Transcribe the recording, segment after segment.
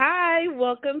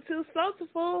Welcome to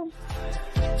Soulful.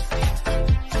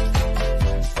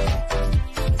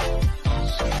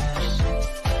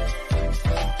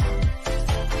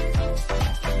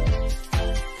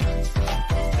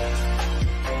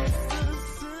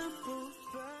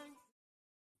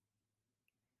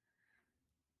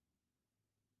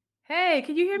 Hey,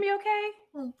 can you hear me okay?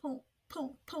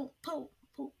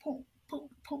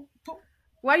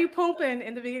 Why are you pooping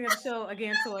in the beginning of the show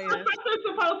again, Toya? It's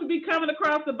supposed to be coming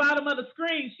across the bottom of the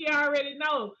screen. She already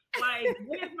knows. Like,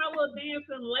 where's my little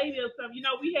dancing lady or something? You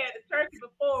know, we had the turkey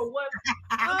before. What?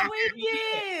 Oh, we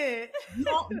did.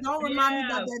 Don't remind me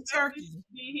about that turkey.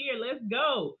 Be here. Let's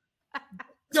go.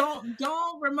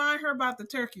 Don't remind her about the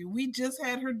turkey. We just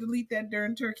had her delete that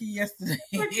darn turkey yesterday.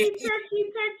 Turkey.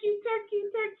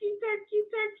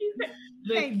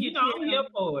 Listen, you know I'm here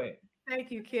for it.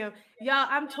 Thank you, Kim. Y'all,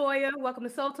 I'm Toya. Welcome to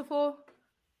Soulful.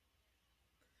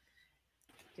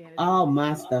 All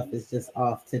my stuff is just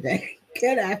off today.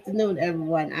 Good afternoon,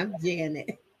 everyone. I'm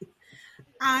Janet.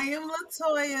 I am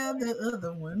Latoya, the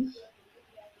other one.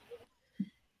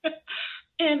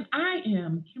 And I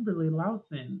am Kimberly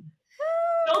Lawson.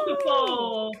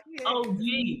 Soulful OG.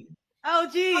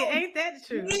 OG, ain't that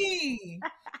true?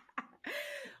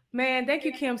 Man, thank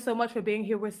you, Kim, so much for being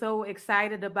here. We're so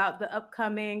excited about the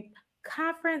upcoming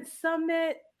conference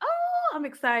summit. Oh, I'm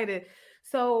excited.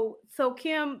 So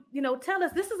Kim, tell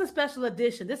us, this is a special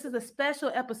edition. This is a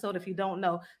special episode if you don't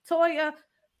know. Toya,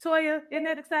 isn't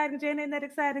that exciting? Janet, isn't that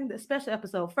exciting? The special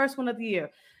episode, first one of the year.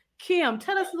 Kim,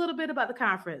 tell us a little bit about the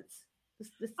conference.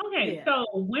 So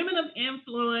Women of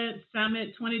Influence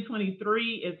Summit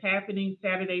 2023 is happening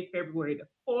Saturday, February the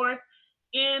 4th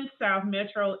in South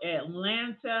Metro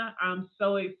Atlanta. I'm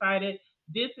so excited.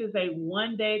 This is a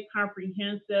one-day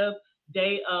comprehensive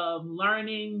day of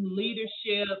learning,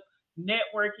 leadership,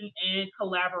 networking, and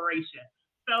collaboration.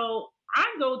 So I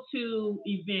go to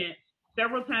events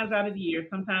several times out of the year.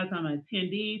 Sometimes I'm an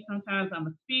attendee, sometimes I'm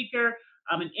a speaker,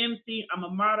 I'm an MC, I'm a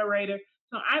moderator.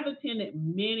 So I've attended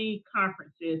many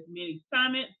conferences, many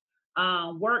summits,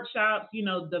 workshops.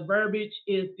 The verbiage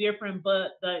is different,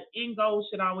 but the end goal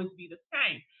should always be the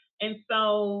same. And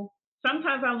so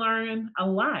sometimes I learn a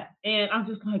lot. And I'm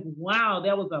just like, wow,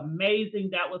 that was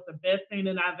amazing. That was the best thing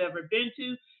that I've ever been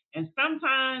to. And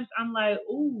sometimes I'm like,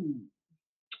 ooh,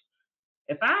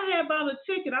 if I had bought a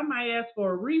ticket, I might ask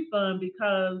for a refund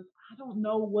because I don't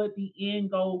know what the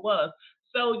end goal was.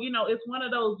 So, it's one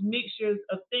of those mixtures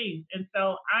of things. And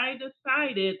so I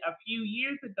decided a few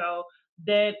years ago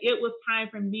that it was time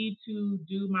for me to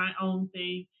do my own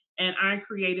thing. And I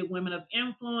created Women of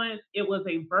Influence. It was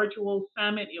a virtual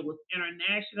summit. It was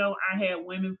international. I had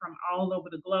women from all over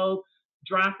the globe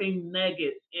dropping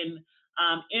nuggets in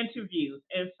interviews.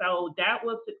 And so that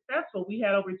was successful. We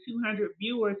had over 200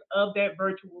 viewers of that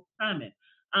virtual summit.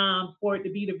 For it to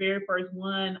be the very first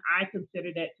one, I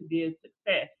consider that to be a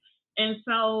success. And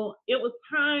so it was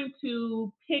time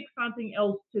to pick something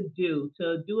else to do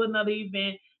another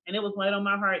event. And it was laid on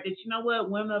my heart that, you know what,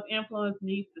 Women of Influence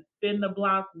needs to spin the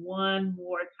block one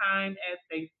more time, as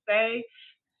they say.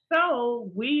 So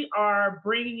we are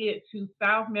bringing it to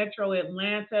South Metro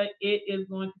Atlanta. It is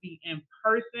going to be in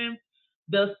person.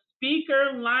 The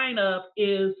speaker lineup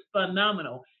is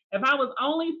phenomenal. If I was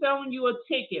only selling you a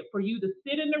ticket for you to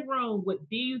sit in the room with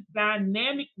these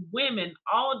dynamic women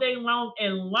all day long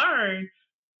and learn,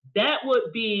 that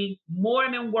would be more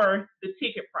than worth the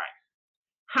ticket price.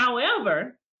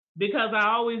 However, because I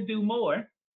always do more,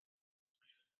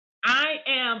 I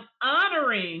am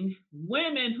honoring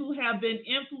women who have been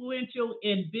influential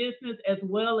in business as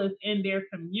well as in their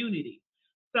community.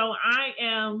 So I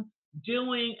am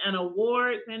doing an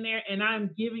awards in there, and I'm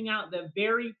giving out the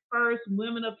very first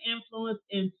Women of Influence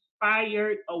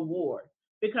Inspired Award,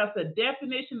 because the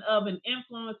definition of an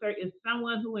influencer is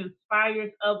someone who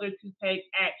inspires others to take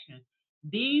action.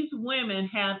 These women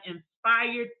have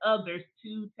inspired others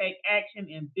to take action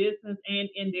in business and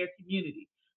in their community.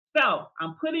 So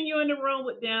I'm putting you in the room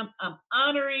with them. I'm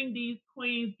honoring these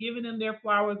queens, giving them their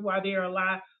flowers while they're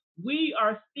alive. We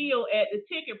are still at the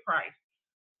ticket price,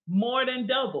 more than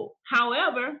double.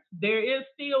 However, there is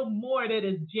still more that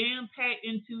is jam-packed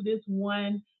into this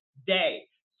one day.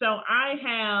 So I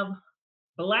have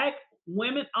Black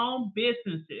women-owned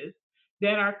businesses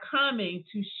that are coming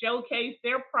to showcase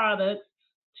their products,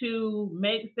 to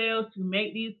make sales, to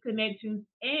make these connections.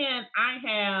 And I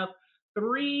have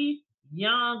 3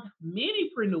 young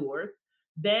minipreneurs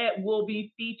that will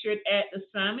be featured at the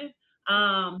summit.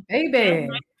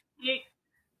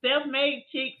 Self-made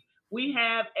chicks. We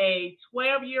have a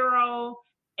 12-year-old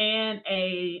and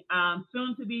a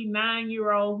soon-to-be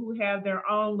 9-year-old who have their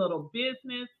own little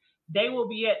business. They will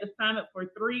be at the summit for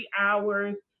 3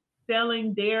 hours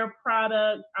selling their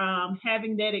product,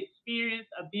 having that experience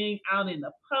of being out in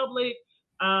the public,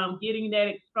 getting that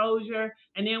exposure.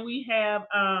 And then we have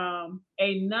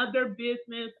another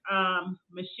business.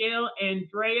 Michelle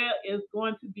Andrea is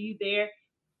going to be there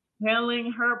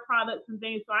selling her products and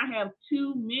things. So I have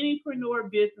 2 minipreneur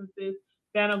businesses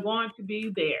that are going to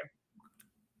be there.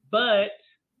 But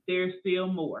there's still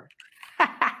more.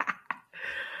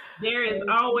 There is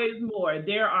always more.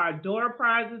 There are door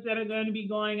prizes that are going to be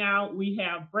going out. We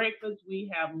have breakfast.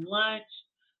 We have lunch.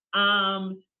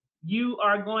 You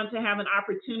are going to have an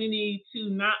opportunity to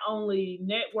not only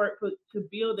network, but to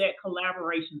build that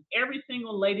collaboration. Every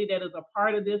single lady that is a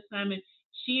part of this summit,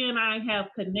 she and I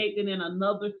have connected in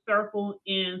another circle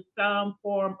in some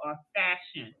form or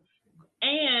fashion.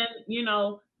 And, you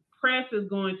know, press is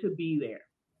going to be there.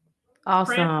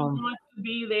 Awesome. Press is going to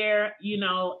be there. You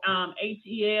know,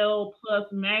 ATL Plus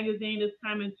magazine is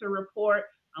coming to report.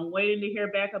 I'm waiting to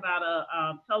hear back about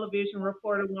a television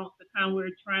reporter wants to come. We're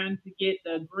trying to get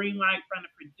the green light from the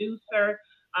producer.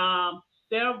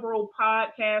 Several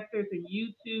podcasters and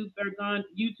YouTubers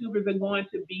are going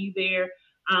to be there.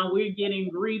 We're getting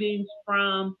greetings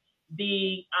from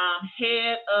the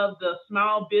head of the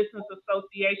Small Business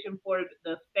Association for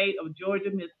the state of Georgia,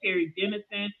 Ms. Terry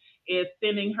Dennison, is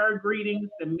sending her greetings.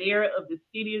 The mayor of the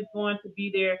city is going to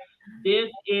be there. This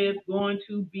is going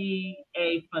to be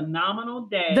a phenomenal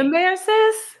day. The mayor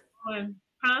says?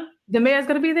 Huh? The mayor's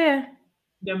going to be there?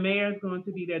 The mayor is going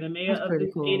to be there. The mayor of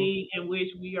the city in which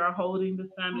we are holding the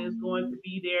summit is going to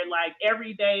be there. Like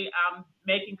every day I'm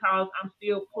making calls, I'm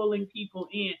still pulling people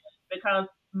in because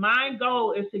my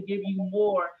goal is to give you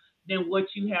more than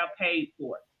what you have paid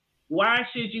for. Why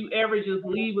should you ever just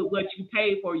leave with what you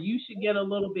paid for? You should get a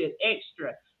little bit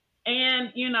extra. And,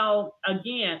 you know,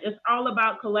 again, it's all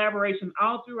about collaboration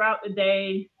all throughout the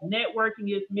day.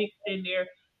 Networking is mixed in there.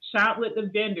 Shop with the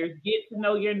vendors. Get to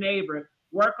know your neighbor.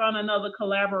 Work on another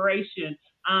collaboration.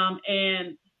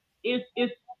 And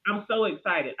I'm so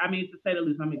excited. I mean, to say the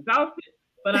least, I'm exhausted,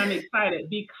 but I'm excited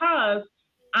because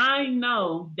I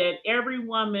know that every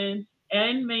woman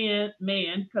and man,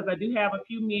 because I do have a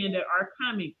few men that are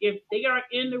coming, if they are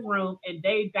in the room and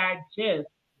they digest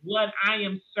what I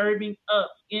am serving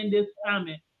up in this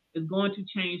summit, is going to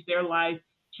change their life,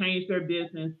 change their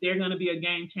business. They're going to be a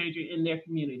game changer in their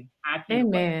community.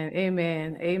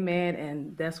 Amen.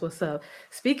 And that's what's up.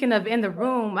 Speaking of in the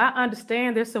room, I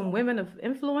understand there's some women of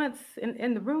influence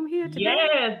in the room here today.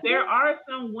 Yes, there are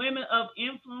some women of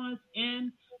influence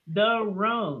in the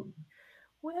room.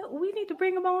 Well, we need to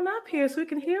bring them on up here so we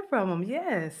can hear from them.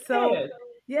 Yes. So,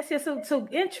 yes. So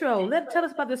intro. Tell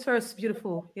us about this first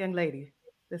beautiful young lady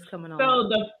that's coming on. So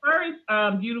the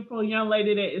first beautiful young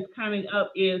lady that is coming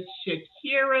up is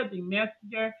Shakira the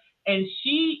Messenger, and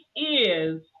she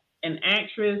is an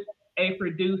actress, a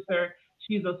producer.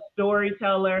 She's a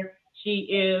storyteller. She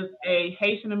is a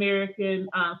Haitian American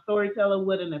storyteller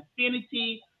with an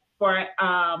affinity for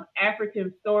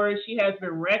African stories. She has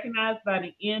been recognized by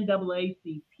the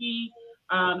NAACP,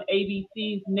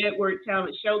 ABC's Network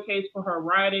Talent Showcase for her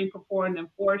writing, performed in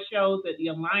 4 shows at the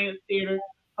Alliance Theater,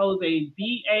 holds a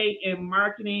BA in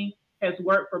marketing, has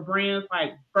worked for brands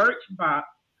like Birchbox,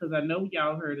 because I know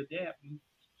y'all heard of that.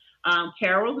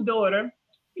 Carol's Daughter,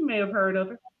 you may have heard of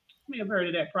her. You may have heard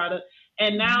of that product.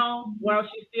 And now, while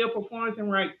she still performs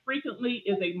and writes frequently,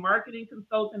 is a marketing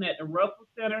consultant at the Russell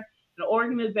Center, an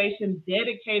organization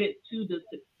dedicated to the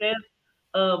success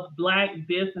of Black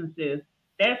businesses.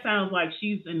 That sounds like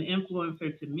she's an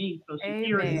influencer to me. So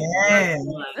Shakira,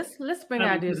 let's bring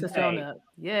our dear sister on up.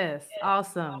 Yes,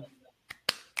 awesome.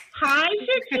 Hi,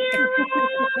 Shakira.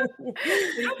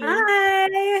 Hi.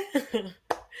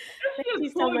 She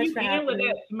just pull you in with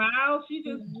that smile. She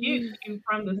just gets you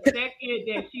from the second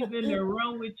that she's in the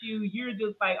room with you. You're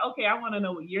just like, okay, I want to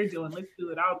know what you're doing. Let's do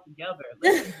it all together.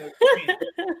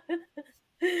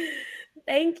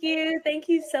 Thank you. Thank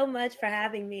you so much for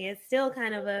having me. It's still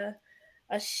kind of a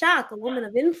shock. A woman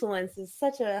of influence is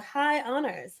such a high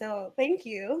honor. So thank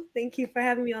you. Thank you for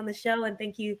having me on the show. And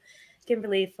thank you,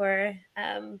 Kimberly, for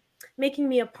making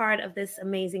me a part of this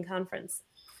amazing conference.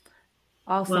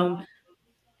 Awesome. Well,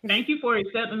 thank you for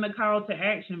accepting the call to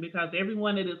action, because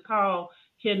everyone that is called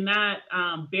cannot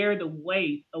bear the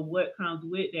weight of what comes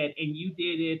with that. And you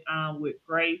did it with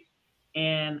grace.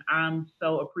 And I'm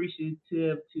so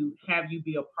appreciative to have you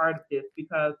be a part of this,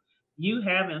 because you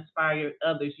have inspired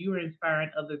others. You are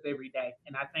inspiring others every day.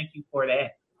 And I thank you for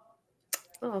that.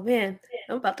 Oh, man,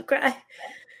 I'm about to cry.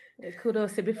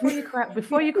 Kudos. Before you cry,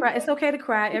 it's okay to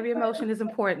cry. Every emotion is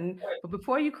important. But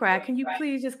before you cry, can you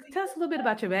please just tell us a little bit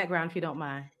about your background, if you don't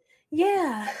mind?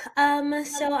 Yeah.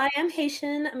 So I am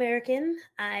Haitian American.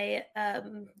 I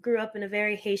grew up in a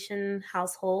very Haitian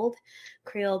household,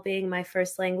 Creole being my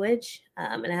first language,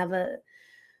 and I have a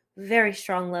very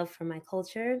strong love for my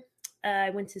culture.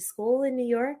 I went to school in New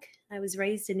York. I was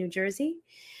raised in New Jersey.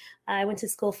 I went to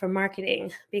school for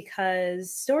marketing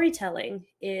because storytelling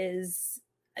is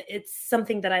it's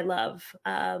something that I love,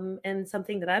 and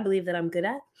something that I believe that I'm good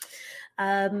at.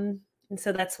 And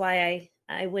so that's why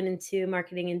I went into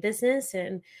marketing and business.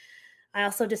 And I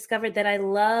also discovered that I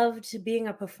loved being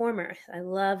a performer. I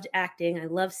loved acting. I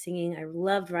loved singing. I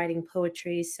loved writing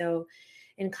poetry. So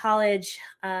in college,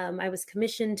 I was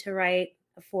commissioned to write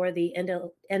for the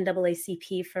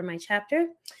NAACP for my chapter.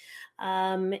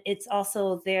 It's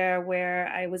also there where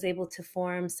I was able to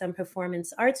form some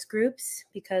performance arts groups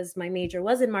because my major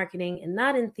was in marketing and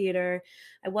not in theater.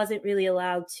 I wasn't really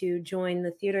allowed to join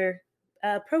the theater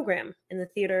program in the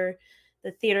theater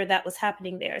that was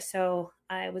happening there. So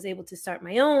I was able to start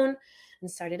my own and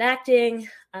started acting.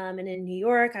 And in New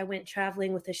York, I went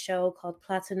traveling with a show called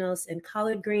Platanos and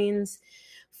Collard Greens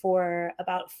for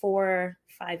about 4 or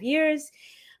 5 years.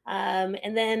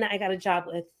 And then I got a job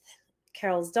with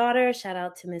Carol's Daughter, shout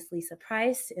out to Miss Lisa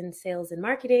Price, in sales and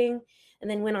marketing, and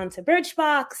then went on to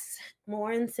Birchbox,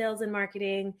 more in sales and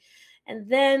marketing. And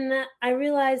then I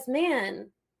realized, man,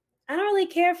 I don't really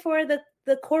care for the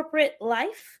corporate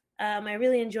life. I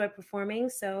really enjoy performing.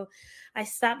 So I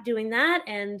stopped doing that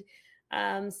and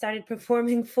started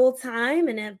performing full time,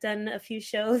 and have done a few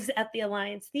shows at the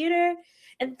Alliance Theater.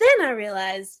 And then I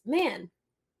realized, man,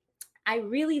 I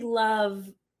really love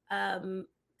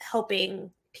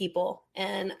helping people,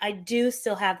 and I do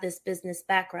still have this business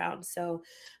background. So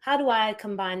how do I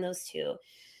combine those two?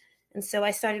 And so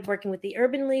I started working with the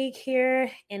Urban League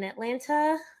here in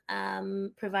Atlanta,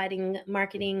 providing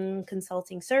marketing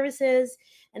consulting services,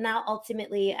 and now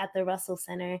ultimately at the Russell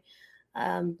Center,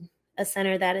 a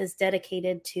center that is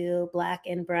dedicated to Black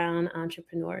and Brown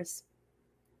entrepreneurs.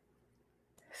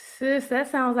 Sis,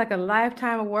 that sounds like a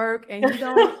lifetime of work, and you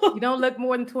don't look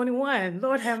more than 21.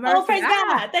 Lord have mercy. Oh, praise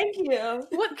God! Thank you.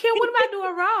 What, Kim? What am I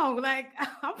doing wrong? Like,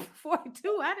 I'm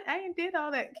 42. I ain't did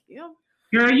all that, Kim.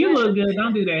 Girl, you look good.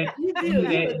 Don't do that. You Don't do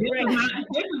that.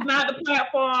 This is not the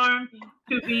platform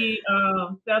to be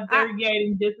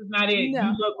self-derogating. This is not it. No.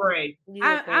 You look great.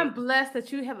 I'm blessed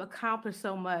that you have accomplished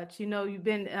so much. You know, you've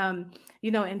been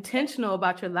intentional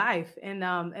about your life, and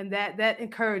that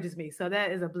encourages me. So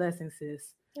that is a blessing,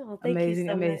 sis. Oh, thank you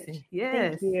so amazing. Much.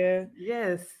 Yes. Thank you.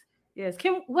 Yes.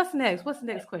 Kim, what's next? What's the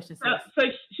next question? So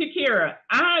Shakira,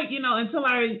 until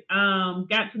I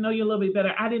got to know you a little bit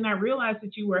better, I did not realize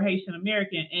that you were Haitian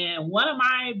American. And one of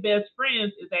my best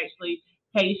friends is actually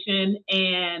Haitian,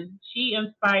 and she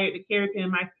inspired the character in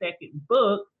my second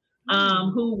book,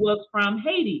 who was from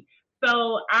Haiti.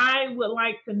 So I would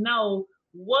like to know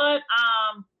what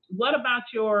about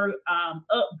your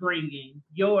upbringing,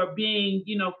 your being,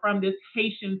 from this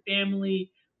Haitian family?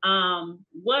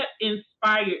 What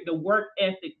inspired the work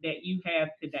ethic that you have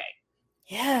today?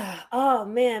 Yeah. Oh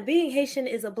man, being Haitian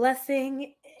is a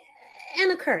blessing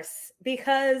and a curse,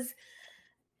 because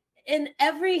in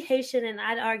every Haitian, and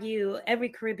I'd argue every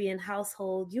Caribbean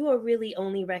household, you are really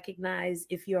only recognized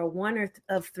if you're one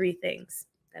of three things.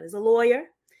 That is a lawyer,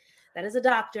 that is a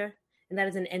doctor, and that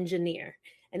is an engineer.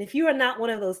 And if you are not one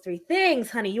of those three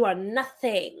things, honey, you are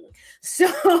nothing.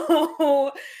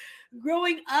 So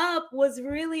growing up was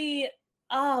really,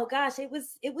 oh gosh, it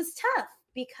was tough,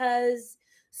 because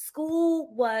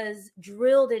school was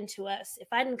drilled into us. If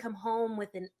I didn't come home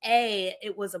with an A,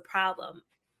 it was a problem.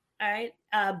 All right.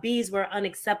 B's were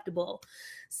unacceptable.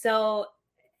 So,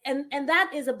 and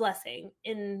that is a blessing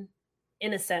in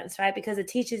a sense, right? Because it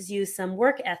teaches you some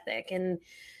work ethic, and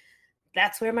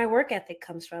that's where my work ethic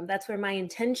comes from. That's where my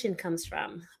intention comes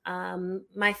from.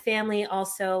 My family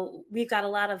also, we've got a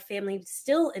lot of family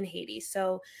still in Haiti.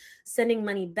 So sending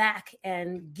money back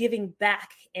and giving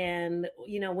back, and,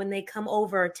 when they come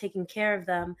over, taking care of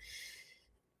them,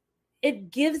 it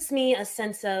gives me a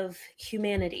sense of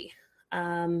humanity.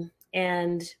 And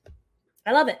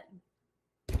I love it.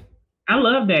 I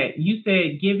love that. You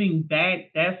said giving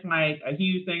back. That's like a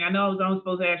huge thing. I know I was only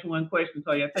supposed to ask you one question,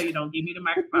 so I tell you don't give me the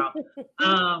microphone.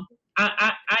 I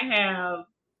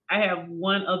have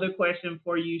one other question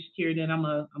for you, Shakira, then I'm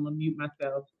gonna mute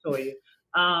myself, Toya.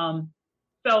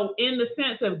 So in the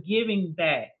sense of giving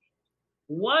back,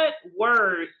 what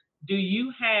words do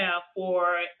you have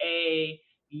for a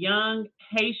young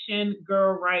Haitian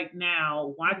girl right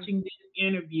now watching this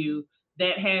interview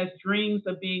that has dreams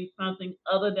of being something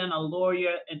other than a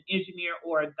lawyer, an engineer,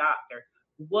 or a doctor?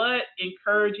 What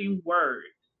encouraging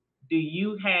words do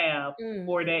you have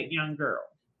for that young girl?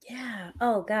 Yeah.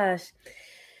 Oh gosh.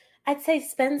 I'd say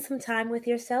spend some time with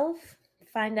yourself,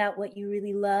 find out what you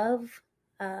really love,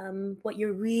 what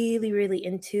you're really, really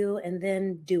into, and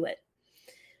then do it.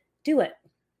 Do it.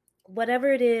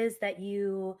 Whatever it is that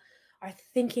you are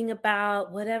thinking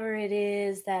about, whatever it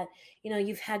is that,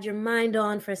 you've had your mind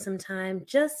on for some time,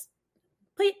 just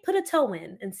put a toe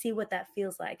in and see what that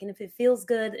feels like. And if it feels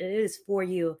good, it is for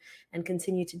you, and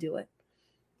continue to do it.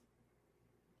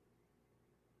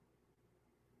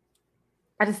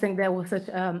 I just think that was such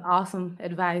awesome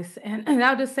advice, and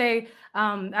I'll just say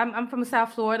I'm from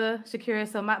South Florida, Shakira.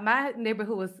 So my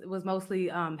neighborhood was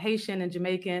mostly Haitian and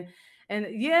Jamaican, and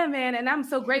yeah, man, and I'm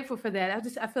so grateful for that.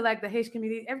 I feel like the Haitian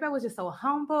community, everybody was just so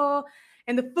humble,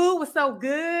 and the food was so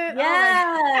good.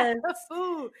 Yes. Oh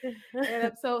my God, the food,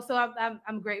 and so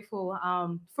I'm grateful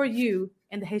for you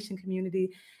and the Haitian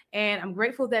community, and I'm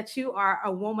grateful that you are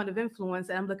a woman of influence,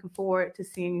 and I'm looking forward to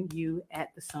seeing you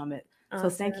at the summit. Awesome.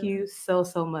 So thank you so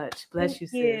much. Bless you,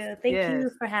 sis. Thank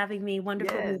you for having me.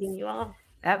 Wonderful meeting you all.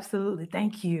 Absolutely.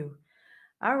 Thank you.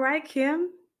 All right, Kim,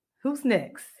 who's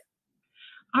next?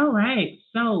 All right.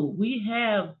 So we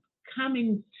have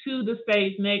coming to the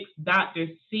stage next, Dr.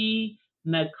 C.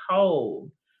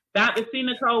 Nicole. Dr. C.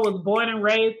 Nicole was born and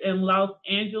raised in Los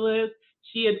Angeles.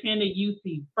 She attended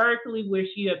UC Berkeley, where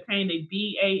she obtained a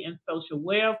BA in social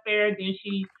welfare. Then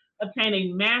she obtained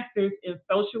a master's in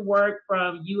social work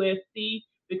from USC,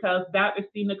 because Dr.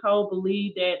 C. Nicole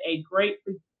believed that a great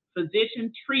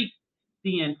physician treats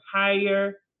the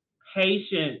entire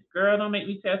patient. Girl, don't make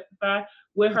me testify.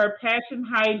 With her passion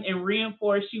heightened and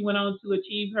reinforced, she went on to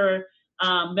achieve her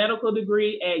medical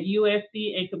degree at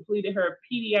USC and completed her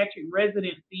pediatric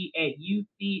residency at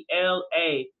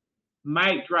UCLA.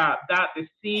 Mic drop. Dr.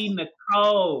 C.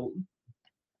 Nicole.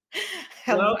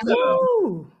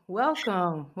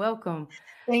 Welcome. Welcome.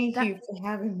 Thank you for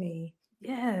having me.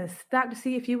 Yes. Dr.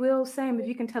 C, if you will, same, if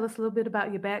you can tell us a little bit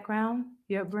about your background,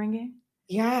 your upbringing.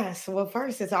 Yes. Well,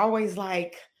 first, it's always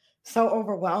like so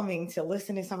overwhelming to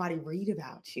listen to somebody read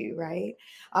about you, right?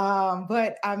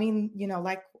 But I mean,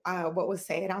 like what was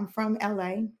said, I'm from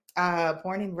LA.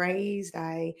 Born and raised.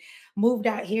 I moved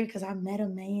out here because I met a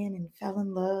man and fell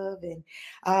in love,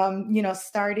 and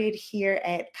started here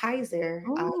at Kaiser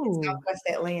in Southwest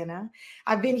Atlanta.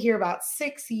 I've been here about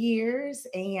 6 years,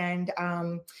 and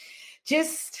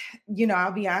just,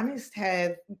 I'll be honest,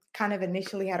 have kind of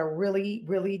initially had a really,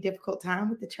 really difficult time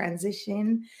with the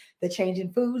transition, the change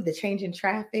in food, the change in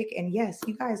traffic. And yes,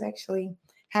 you guys actually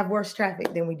have worse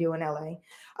traffic than we do in LA.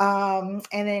 And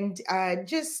then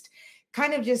just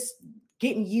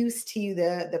getting used to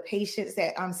the patients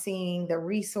that I'm seeing, the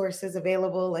resources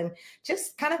available, and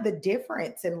just kind of the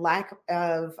difference and lack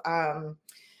of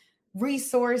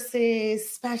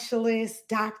resources, specialists,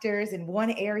 doctors in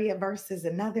one area versus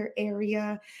another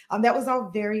area. That was all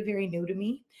very, very new to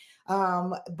me.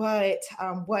 But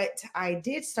what I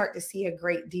did start to see a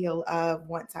great deal of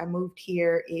once I moved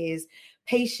here is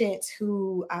patients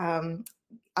who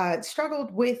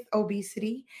struggled with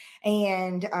obesity,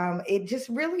 and it just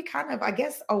really kind of, I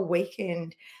guess,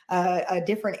 awakened a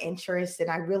different interest.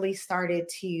 And I really started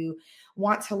to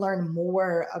want to learn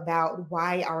more about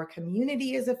why our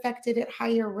community is affected at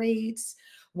higher rates,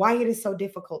 why it is so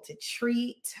difficult to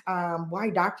treat, why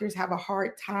doctors have a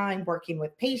hard time working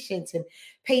with patients, and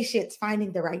patients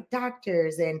finding the right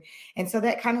doctors. And so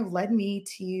that kind of led me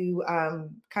to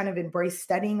kind of embrace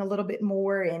studying a little bit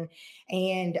more, and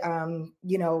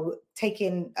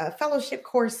taking fellowship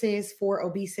courses for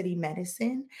obesity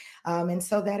medicine. And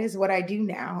so that is what I do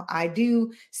now. I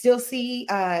do still see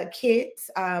kids,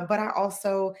 but I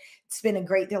also spend a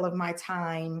great deal of my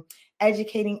time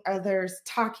educating others,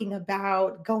 talking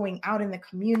about, going out in the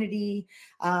community,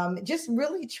 just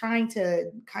really trying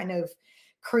to kind of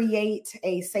create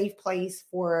a safe place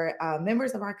for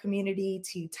members of our community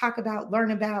to talk about,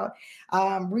 learn about,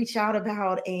 reach out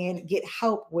about, and get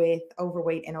help with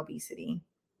overweight and obesity.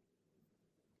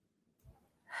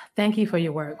 Thank you for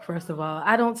your work, first of all.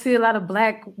 I don't see a lot of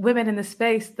Black women in the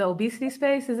space, the obesity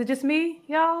space. Is it just me,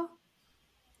 y'all?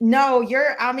 No,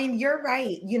 you're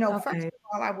right. Okay. First of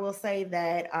all, I will say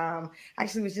that I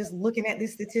actually was just looking at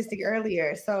this statistic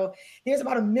earlier. So there's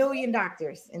about 1 million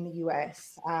doctors in the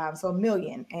US. So 1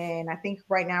 million. And I think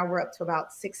right now we're up to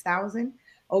about 6,000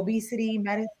 obesity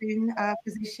medicine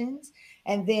physicians.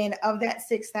 And then of that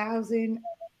 6,000,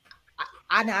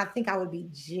 I think I would be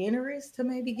generous to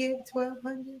maybe give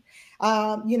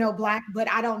 1,200, Black, but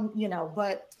I don't,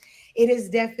 but it is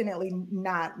definitely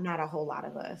not a whole lot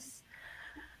of us.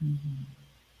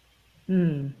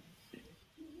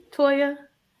 Toya?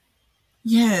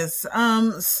 Yes.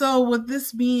 So with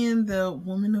this being the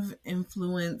Women of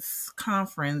Influence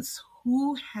conference,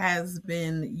 who has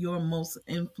been your most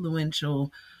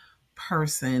influential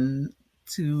person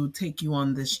to take you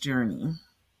on this journey?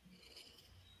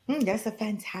 That's a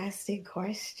fantastic It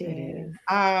question.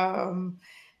 is.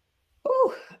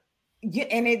 Ooh, yeah,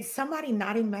 and it's somebody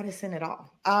not in medicine at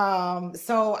all.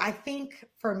 So I think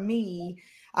for me,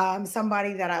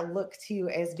 somebody that I look to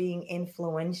as being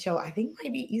influential, I think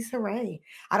maybe Issa Rae.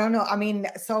 I don't know. I mean,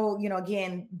 so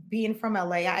again, being from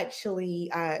LA, I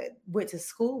actually went to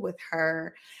school with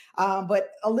her,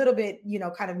 but a little bit,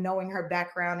 kind of knowing her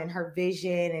background and her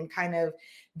vision, and kind of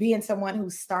being someone who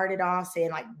started off saying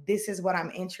like, "This is what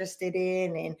I'm interested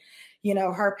in," and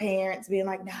her parents being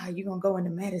like, "Nah, you're gonna go into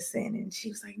medicine," and she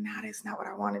was like, "Nah, that's not what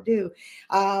I want to do."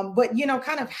 But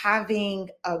kind of having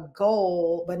a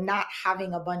goal, but not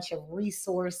having a bunch of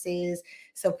resources,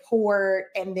 support,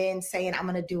 and then saying, "I'm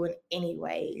gonna do it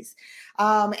anyways."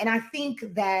 And I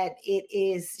think that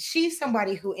she's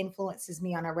somebody who influences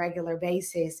me on a regular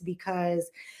basis, because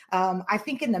I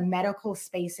think in the medical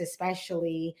space,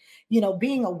 especially,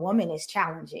 being a woman is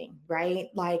challenging, right?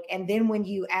 Like, and then when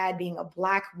you add being a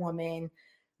Black woman,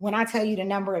 when I tell you the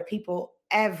number of people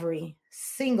every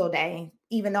single day,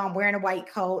 even though I'm wearing a white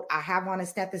coat, I have on a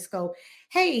stethoscope.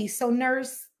 "Hey, so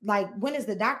nurse, like, when is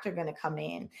the doctor going to come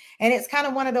in?" And it's kind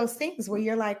of one of those things where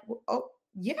you're like, "Oh,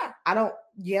 yeah,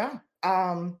 yeah.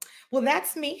 Well,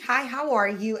 that's me. Hi, how are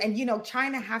you?" And,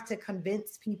 trying to have to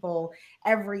convince people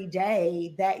every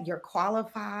day that you're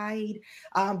qualified,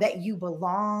 that you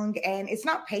belong. And it's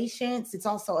not patients, it's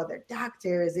also other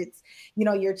doctors, it's,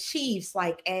 your chiefs,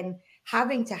 like, and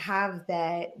having to have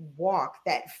that walk,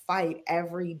 that fight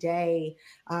every day,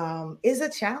 is a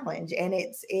challenge, and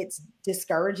it's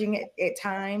discouraging at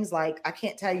times. Like, I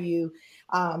can't tell you,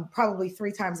 probably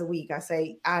 3 times a week I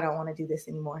say, "I don't want to do this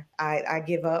anymore. I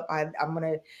give up. I'm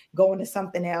gonna go into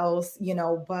something else,"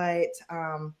 but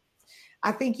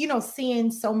I think,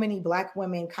 seeing so many Black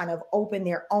women kind of open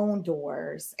their own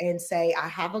doors and say, "I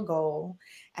have a goal,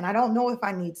 and I don't know if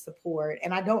I need support,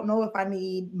 and I don't know if I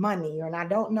need money, and I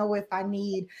don't know if I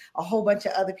need a whole bunch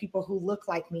of other people who look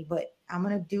like me, but I'm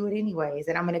going to do it anyways.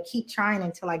 And I'm going to keep trying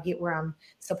until I get where I'm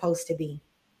supposed to be."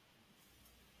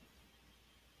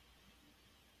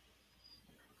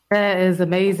 That is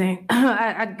amazing.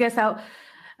 I guess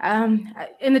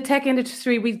in the tech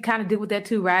industry, we kind of deal with that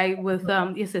too, right? With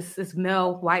it's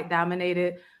male, white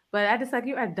dominated. But I just like,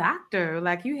 you're a doctor,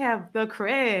 like you have the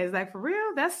creds, like for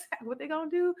real. That's what they're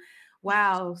gonna do.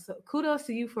 Wow. So kudos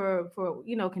to you for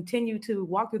continue to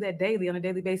walk through that daily on a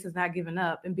daily basis, not giving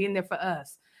up and being there for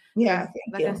us. Yeah,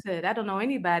 like I said, I don't know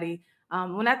anybody.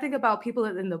 When I think about people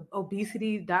in the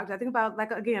obesity doctor, I think about,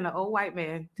 like, again, an old white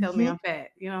man telling me I'm fat.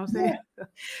 You know what I'm saying? Yeah.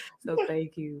 So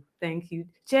thank you.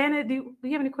 Janet, do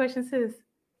you have any questions, sis?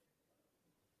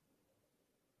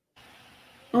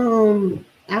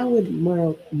 I would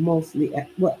mostly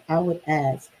what I would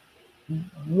ask,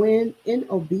 when in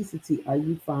obesity, are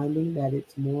you finding that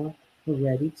it's more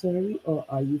hereditary, or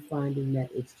are you finding that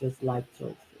it's just life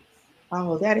choices?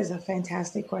 Oh, that is a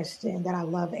fantastic question that I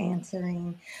love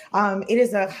answering. It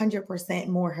is 100%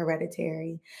 more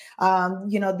hereditary.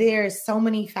 There's so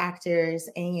many factors,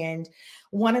 and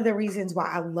one of the reasons why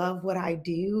I love what I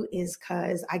do is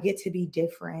because I get to be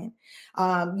different.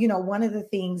 One of the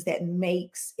things that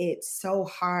makes it so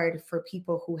hard for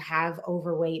people who have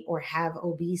overweight or have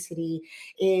obesity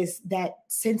is that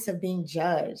sense of being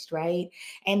judged, right?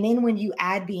 And then when you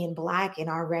add being Black and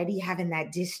already having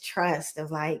that distrust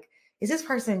of like, is this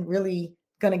person really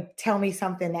going to tell me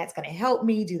something that's going to help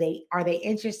me? Are they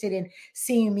interested in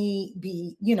seeing me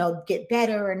be, get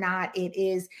better or not?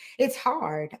 It's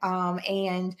hard.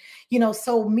 And,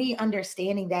 so me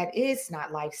understanding that it's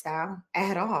not lifestyle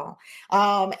at all.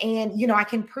 And, I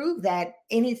can prove that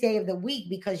any day of the week,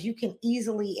 because you can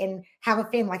easily and have a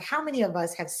family. Like, how many of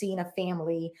us have seen a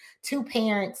family, 2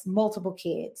 parents, multiple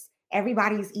kids?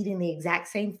 Everybody's eating the exact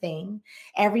same thing.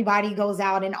 Everybody goes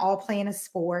out and all playing a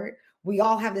sport. We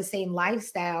all have the same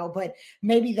lifestyle, but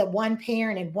maybe the one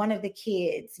parent and one of the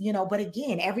kids, but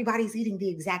again, everybody's eating the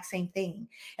exact same thing.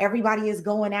 Everybody is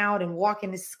going out and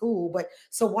walking to school. But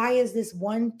so why is this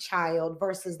one child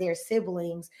versus their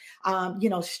siblings,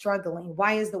 struggling?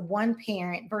 Why is the one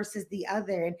parent versus the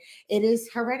other? And it is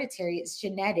hereditary. It's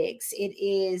genetics. It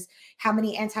is how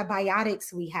many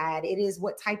antibiotics we had. It is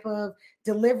what type of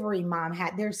delivery mom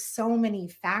had. There's so many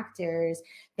factors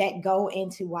that go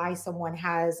into why someone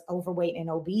has overweight and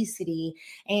obesity,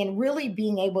 and really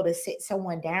being able to sit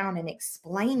someone down and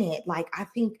explain it, like, I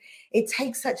think it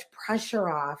takes such pressure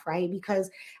off, right?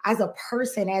 Because as a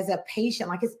person, as a patient,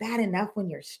 like, it's bad enough when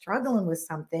you're struggling with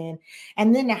something,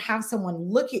 and then to have someone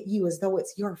look at you as though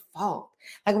it's your fault.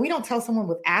 Like, we don't tell someone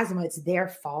with asthma it's their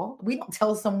fault. We don't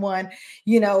tell someone,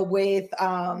 with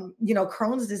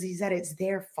Crohn's disease that it's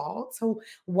their fault. So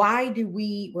why do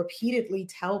we repeatedly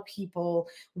tell people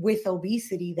with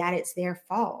obesity that it's their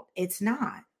fault? It's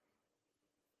not.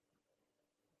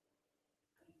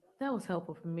 That was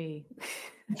helpful for me.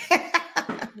 Thank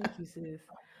you, sis.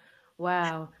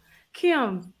 Wow.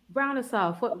 Kim, round us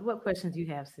off. What questions do you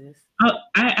have, sis?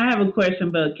 I have a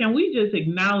question, but can we just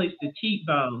acknowledge the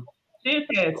cheekbones? Sis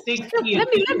has 6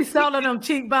 kids. Let me sell on them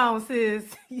cheekbones,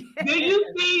 sis. Yeah. Do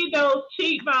you see those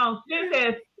cheekbones? Sis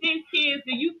has 6 kids.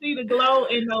 Do you see the glow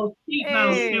in those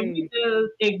cheekbones? Hey. Can we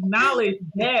just acknowledge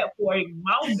that for a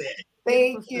moment?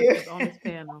 Thank you. On this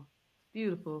panel.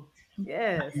 Beautiful.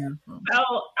 Yes. So,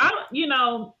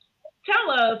 tell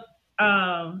us,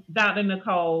 Dr.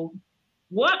 Nicole,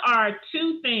 what are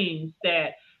 2 things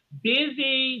that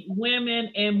busy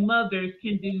women and mothers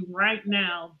can do right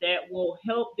now that will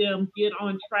help them get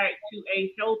on track to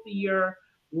a healthier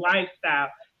lifestyle?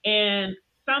 And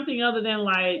something other than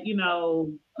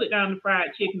put down the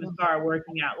fried chicken and start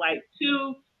working out. Like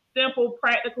 2 simple,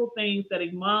 practical things that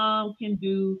a mom can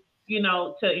do,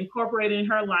 to incorporate in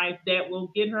her life that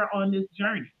will get her on this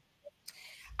journey.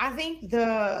 I think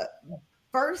the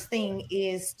first thing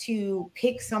is to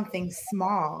pick something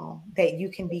small that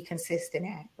you can be consistent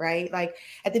at, right? Like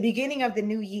at the beginning of the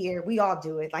new year, we all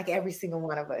do it, like every single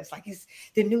one of us. Like, it's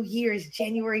the new year is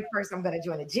January 1st. I'm going to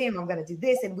join the gym. I'm going to do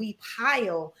this. And we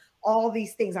pile all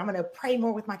these things. I'm going to pray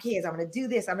more with my kids. I'm going to do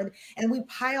this. And we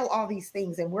pile all these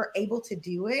things, and we're able to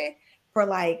do it for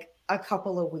like a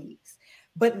couple of weeks.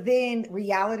 But then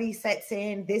reality sets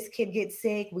in, this kid gets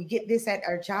sick, we get this at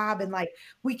our job, and like,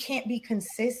 we can't be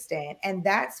consistent. And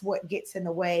that's what gets in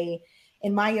the way,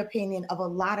 in my opinion, of a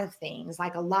lot of things.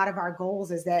 Like, a lot of our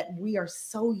goals is that we are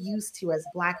so used to, as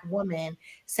Black women,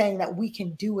 saying that we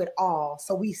can do it all.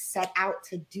 So we set out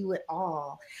to do it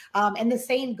all. And the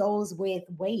same goes with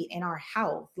weight and our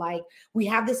health. Like, we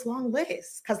have this long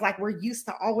list because like we're used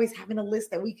to always having a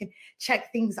list that we can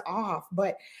check things off.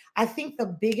 But I think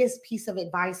the biggest piece of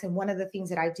advice, and one of the things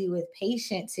that I do with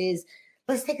patients, is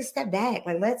let's take a step back.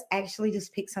 Like, let's actually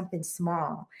just pick something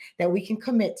small that we can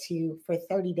commit to for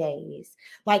 30 days.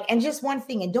 Like, and just one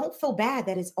thing, and don't feel bad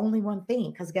that it's only one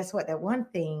thing, because guess what? That one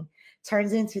thing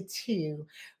turns into 2,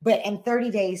 but in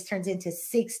 30 days turns into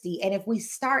 60. And if we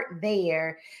start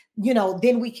there,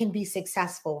 then we can be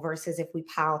successful versus if we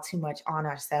pile too much on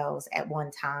ourselves at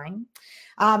one time.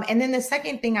 And then the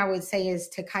second thing I would say is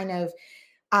to kind of,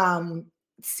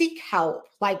 seek help,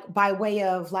 like by way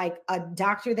of like a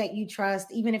doctor that you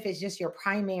trust, even if it's just your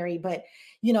primary, but,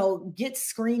 get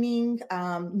screening,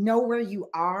 know where you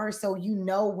are, so you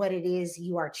know what it is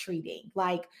you are treating.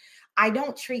 Like, I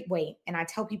don't treat weight, and I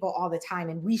tell people all the time,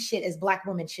 and we should, as Black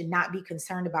women, should not be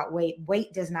concerned about weight.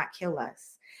 Weight does not kill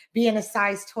us. Being a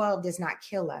size 12 does not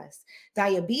kill us.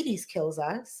 Diabetes kills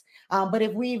us. But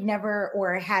if we've never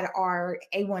or had our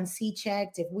A1C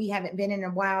checked, if we haven't been in a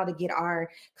while to get our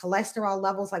cholesterol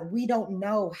levels, like, we don't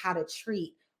know how to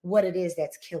treat what it is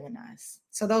that's killing us.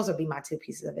 So those would be my 2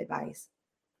 pieces of advice.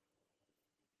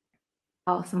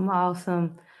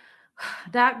 Awesome.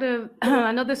 Doctor,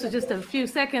 I know this was just a few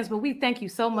seconds, but we thank you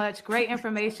so much. Great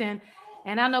information.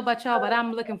 And I know about y'all, but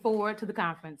I'm looking forward to the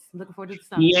conference. I'm looking forward to the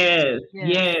summit.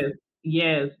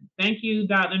 Yes. Thank you,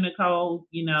 Dr. Nicole.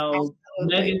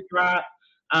 Nuggets drop.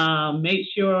 Make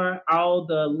sure all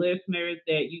the listeners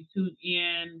that you tune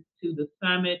in to the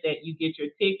summit, that you get your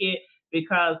ticket,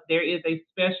 because there is a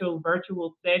special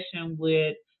virtual session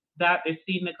with Dr.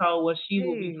 C. Nicole, where she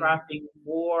will be dropping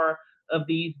more of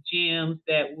these gems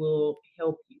that will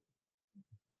help you.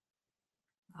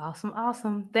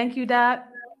 Awesome. Thank you, Doc.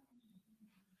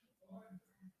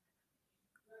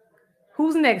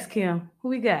 Who's next, Kim? Who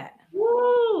we got?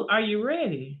 Woo! Are you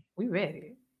ready? We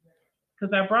ready.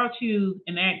 Because I brought you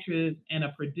an actress and a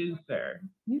producer.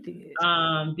 You did.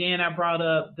 Then I brought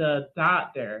up the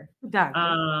doctor.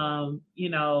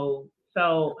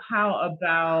 So how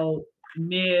about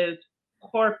Ms.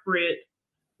 Corporate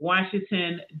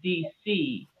Washington,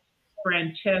 D.C.,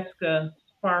 Francesca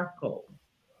Sparkle?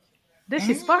 Does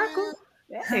she sparkle?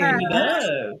 She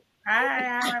does.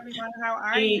 Hi, everyone. How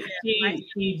are you?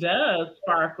 She does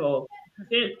sparkle.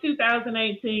 Since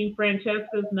 2018,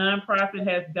 Francesca's nonprofit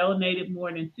has donated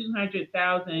more than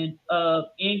 $200,000 of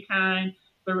in-kind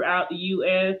throughout the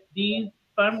U.S. These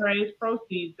fundraise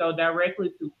proceeds go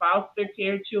directly to foster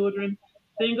care children,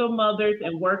 single mothers,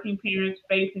 and working parents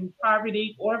facing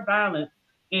poverty or violence.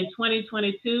 In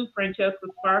 2022, Francesca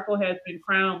Sparkle has been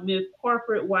crowned Miss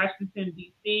Corporate Washington,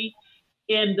 D.C.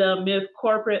 in the Miss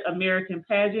Corporate American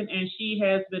pageant, and she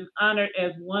has been honored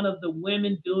as one of the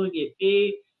women doing it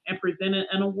big and presented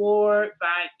an award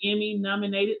by Emmy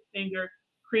nominated singer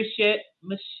Chrisette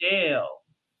Michele.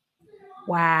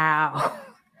 Wow.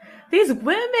 These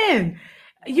women.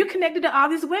 You connected to all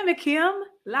these women, Kim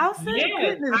Lawson?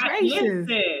 Yes, Goodness gracious.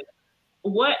 listen.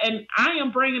 What? And I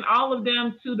am bringing all of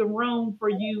them to the room for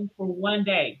you for one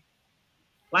day.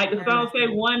 Like the song said,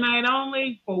 one night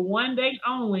only, for one day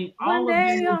only. All of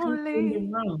them will be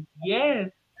in the room.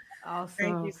 Yes. Awesome.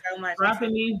 Thank you so much.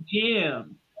 Dropping these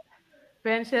gems.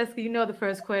 Francesca, you know the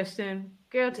first question.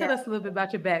 Girl, tell us a little bit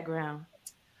about your background.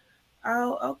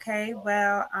 Oh, okay.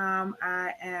 Well,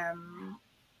 I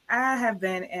have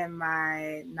been in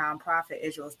my nonprofit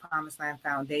Israel's Promised Land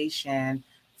Foundation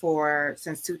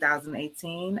since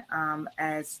 2018,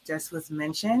 as just was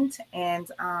mentioned. And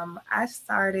I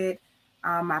started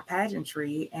my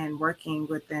pageantry and working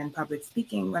within public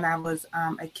speaking when I was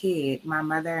a kid. My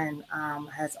mother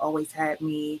has always had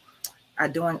me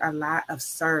doing a lot of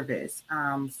service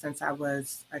since I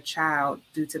was a child,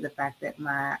 due to the fact that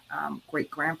my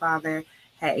great-grandfather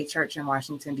had a church in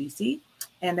Washington, D.C.,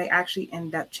 and they actually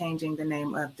ended up changing the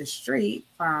name of the street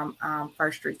from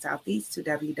First Street Southeast to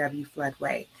W.W. Flood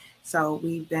Way. So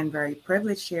we've been very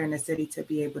privileged here in the city to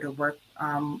be able to work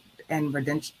in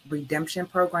redemption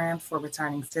programs for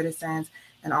returning citizens,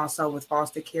 and also with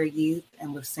foster care youth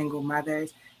and with single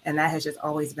mothers. And that has just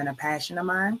always been a passion of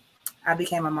mine. I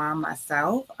became a mom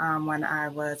myself when I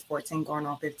was 14, going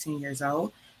on 15 years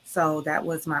old. So that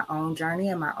was my own journey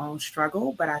and my own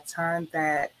struggle. But I turned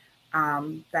that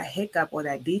hiccup or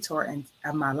that detour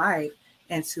of my life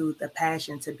into the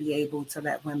passion to be able to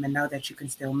let women know that you can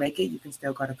still make it. You can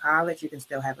still go to college. You can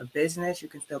still have a business. You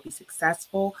can still be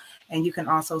successful. And you can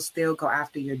also still go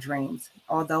after your dreams.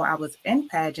 Although I was in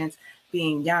pageants,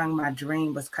 being young, my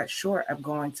dream was cut short of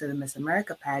going to the Miss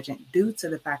America pageant due to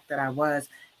the fact that I was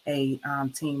a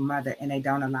teen mother, and they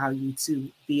don't allow you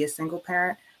to be a single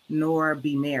parent nor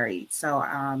be married. So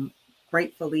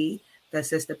gratefully, the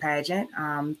sister pageant,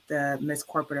 the Miss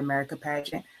Corporate America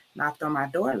pageant, knocked on my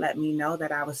door, let me know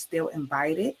that I was still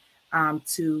invited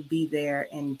to be there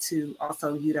and to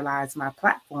also utilize my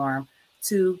platform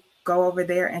to go over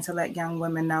there and to let young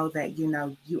women know that,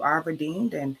 you are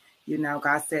redeemed, and,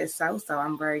 God says so. So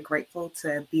I'm very grateful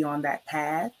to be on that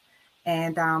path.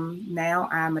 And now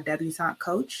I'm a debutante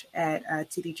coach at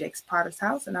TD Jakes Potter's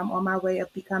House, and I'm on my way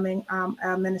of becoming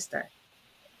a minister.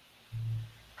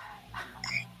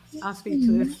 I'll speak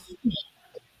to it.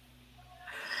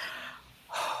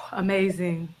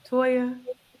 Amazing. Toya?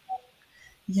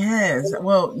 Yes.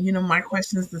 Well, my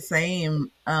question is the same.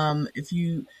 If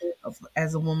you,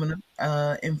 as a woman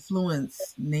of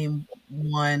influence, name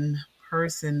one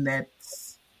person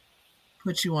that's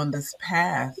put you on this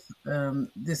path,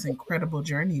 this incredible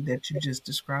journey that you just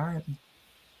described.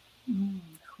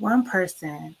 One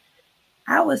person,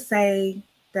 I would say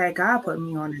that God put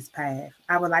me on this path.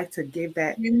 I would like to give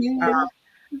that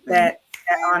that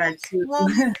honor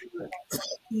to.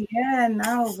 Yeah,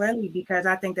 no, really, because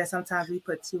I think that sometimes we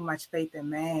put too much faith in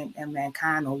man and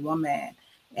mankind or woman.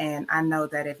 And I know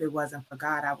that if it wasn't for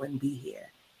God, I wouldn't be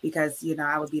here. Because,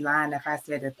 I would be lying if I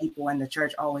said that people in the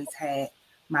church always had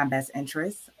my best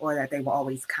interests, or that they were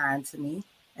always kind to me.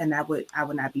 And I would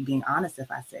not be being honest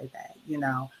if I said that,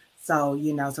 So,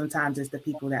 sometimes it's the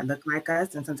people that look like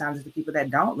us, and sometimes it's the people that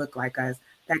don't look like us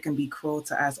that can be cruel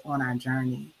to us on our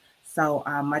journey. So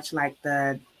much like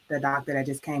the doctor that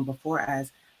just came before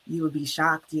us, you would be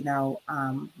shocked,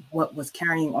 what was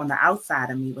carrying on the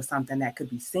outside of me was something that could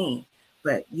be seen.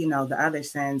 But, the other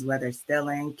sins, whether it's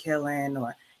stealing, killing,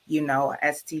 or,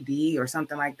 STD or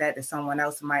something like that someone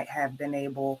else might have been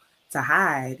able to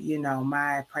hide,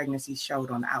 my pregnancy showed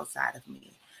on the outside of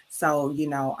me. So,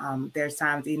 there's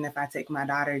times, even if I take my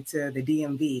daughter to the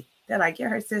DMV, they're like, you're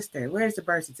her sister. Where's the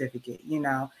birth certificate?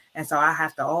 And so I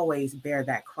have to always bear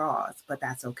that cross, but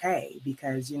that's okay,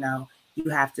 because, you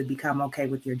have to become okay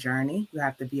with your journey. You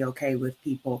have to be okay with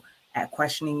people at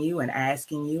questioning you and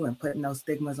asking you and putting those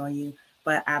stigmas on you.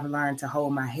 But I've learned to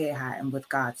hold my head high, and with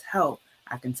God's help,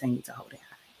 I continue to hold it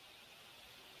high.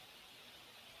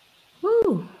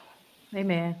 Woo.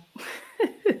 Amen.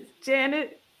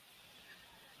 Janet?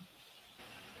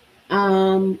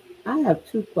 I have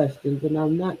two questions, and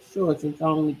I'm not sure, since I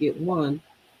only get one,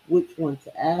 which one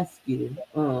to ask you.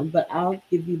 But I'll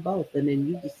give you both, and then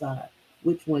you decide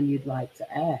which one you'd like to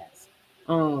ask.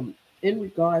 in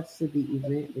regards to the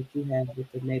event that you have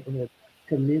with the Neighborhood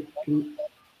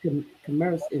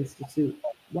Commerce Institute,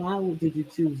 why did you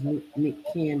choose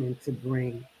Nick Cannon to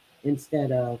bring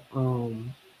instead of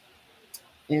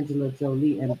Angela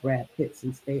Jolie and Brad Pitt,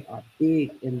 since they are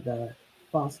big in the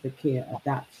foster care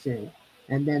adoption?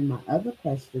 And then my other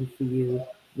question for you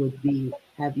would be,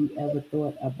 have you ever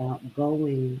thought about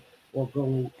going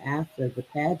after the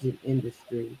pageant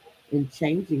industry in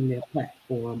changing their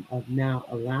platform of now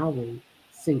allowing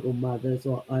single mothers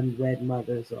or unwed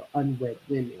mothers or unwed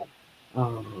women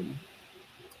um,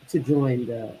 to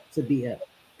be a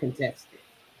contestant?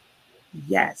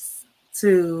 Yes.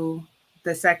 To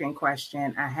the second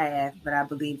question, I have, but I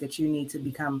believe that you need to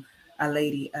become a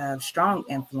lady of strong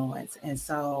influence. And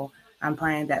so I'm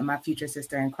praying that my future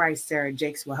sister in Christ, Sarah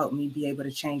Jakes, will help me be able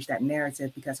to change that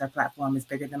narrative because her platform is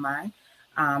bigger than mine.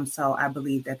 So I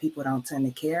believe that people don't tend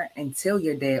to care until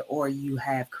you're dead or you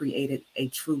have created a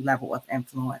true level of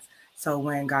influence. So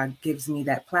when God gives me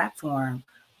that platform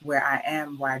where I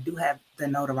am, where I do have the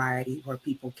notoriety, where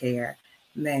people care,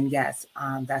 then yes,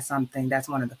 that's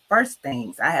one of the first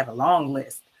things. I have a long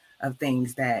list of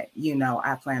things that,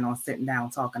 I plan on sitting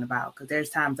down talking about, because there's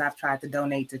times I've tried to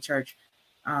donate to church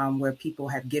where people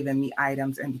have given me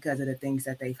items, and because of the things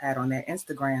that they've had on their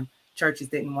Instagram, churches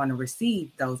didn't want to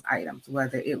receive those items,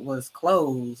 whether it was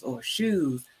clothes or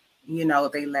shoes.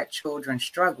 They let children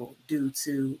struggle due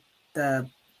to the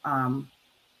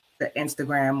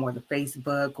Instagram or the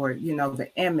Facebook or, the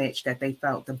image that they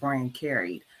felt the brand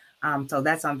carried. So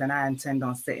that's something I intend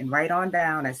on sitting right on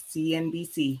down at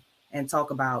CNBC and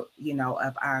talk about,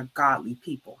 of our godly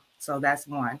people. So that's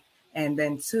one. And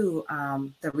then two,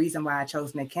 the reason why I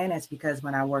chose Nick Cannon is because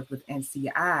when I worked with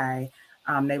NCI,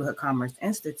 Neighborhood Commerce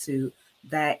Institute,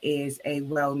 that is a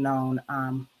well-known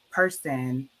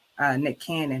person. Nick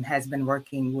Cannon has been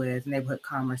working with Neighborhood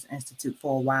Commerce Institute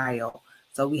for a while.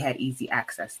 So we had easy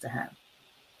access to him.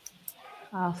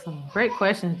 Awesome. Great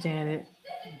questions, Janet.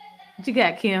 What you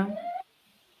got, Kim?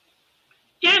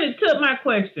 Janet took my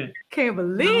question. Can't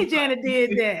believe Janet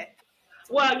did that.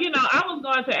 Well, I was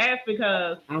going to ask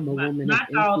because I'm a woman my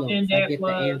thought in that I get the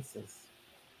answers.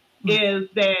 Is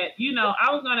that,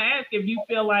 I was going to ask if you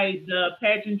feel like the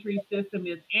pageantry system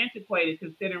is antiquated,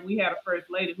 considering we had a first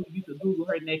lady who used to Google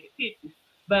her naked pictures,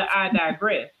 but I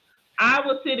digress. I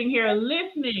was sitting here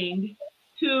listening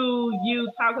to you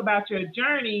talk about your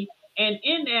journey, and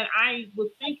in that, I was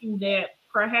thinking that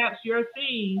perhaps your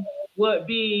theme would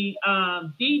be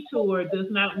detour does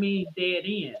not mean dead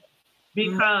end.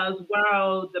 Because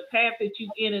while the path that you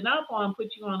ended up on put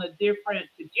you on a different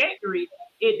trajectory,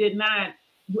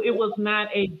 it was not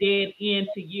a dead end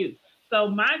to you. So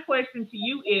my question to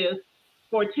you is,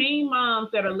 for teen moms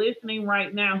that are listening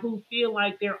right now who feel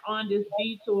like they're on this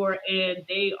detour and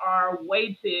they are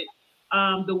weighted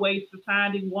the way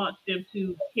society wants them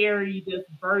to carry this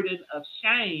burden of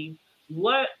shame,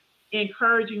 what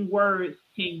encouraging words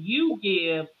can you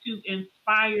give to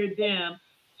inspire them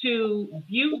to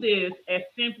view this as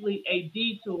simply a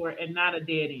detour and not a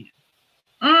dead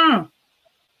end?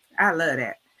 I love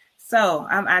that. So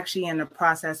I'm actually in the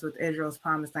process with Israel's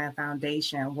Promised Land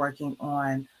Foundation working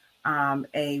on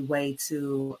a way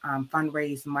to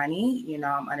fundraise money.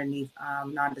 I'm underneath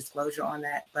non-disclosure on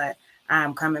that, but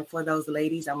I'm coming for those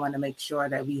ladies. I want to make sure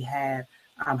that we have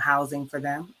housing for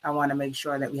them. I want to make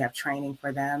sure that we have training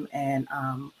for them and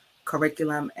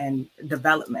curriculum and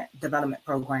development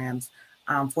programs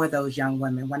for those young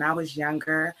women. When I was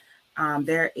younger,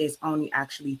 there is only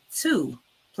actually 2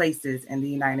 places in the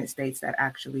United States that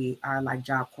actually are like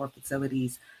Job Corps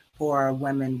facilities for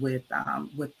women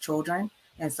with children.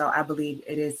 And so I believe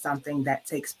it is something that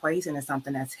takes place and it's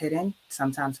something that's hidden.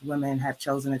 Sometimes women have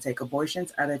chosen to take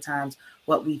abortions. Other times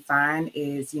what we find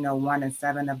is, 1 in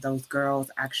 7 of those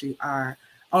girls actually are,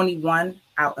 only 1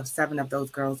 out of 7 of those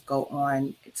girls go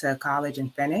on to college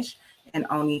and finish. And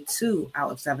only 2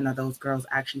 out of 7 of those girls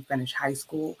actually finish high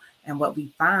school. And what we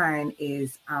find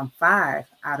is 5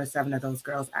 out of 7 of those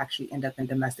girls actually end up in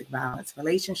domestic violence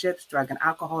relationships, drug and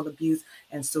alcohol abuse,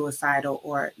 and suicidal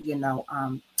or,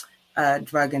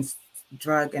 drug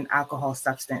and alcohol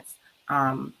substance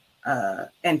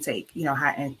intake,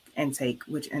 high intake,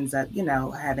 which ends up,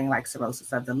 having like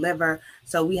cirrhosis of the liver.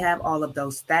 So we have all of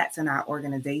those stats in our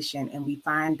organization, and we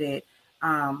find it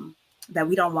that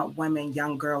we don't want women,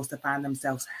 young girls, to find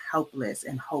themselves helpless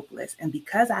and hopeless. And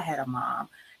because I had a mom,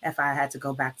 if I had to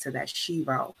go back to that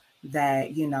shero,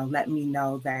 that, let me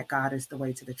know that God is the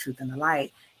way, to the truth, and the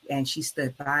light. And she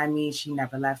stood by me. She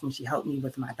never left me. She helped me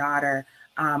with my daughter.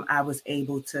 I was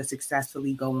able to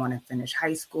successfully go on and finish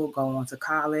high school, go on to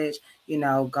college,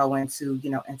 go into,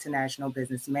 international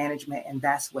business management. And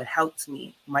that's what helped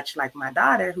me, much like my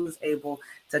daughter, who's able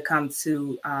to come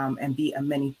to and be a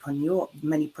minipreneur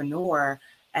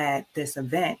at this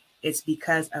event. It's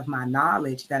because of my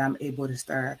knowledge that I'm able to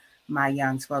stir my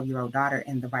young 12-year-old daughter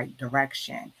in the right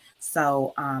direction.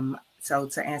 So, so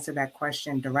to answer that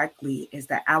question directly, is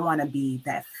that I want to be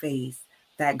that face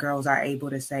that girls are able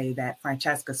to say that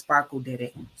Francesca Sparkle did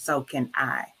it, so can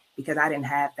I. Because I didn't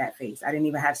have that face. I didn't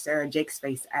even have Sarah Jake's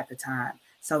face at the time.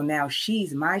 So now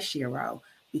she's my Shiro,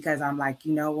 because I'm like,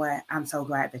 you know what? I'm so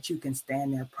glad that you can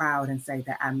stand there proud and say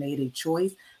that I made a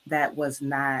choice that was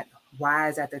not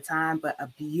wise at the time, but a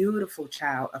beautiful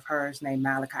child of hers named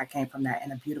Malachi came from that,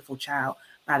 and a beautiful child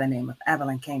by the name of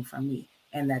Evelyn came from me,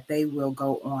 and that they will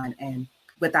go on and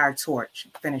with our torch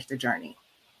finish the journey.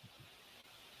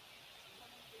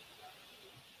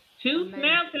 Two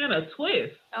snaps and a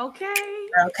twist.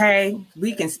 Okay,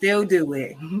 we can still do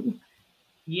it.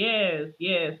 Yes.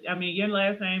 I mean, your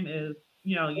last name is,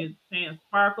 you're saying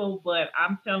Sparkle, but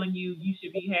I'm telling you, you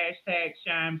should be hashtag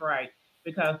Shine Bright,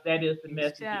 because that is the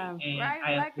message, and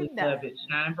I absolutely love it.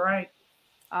 Shine bright.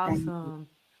 Awesome.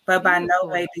 But by no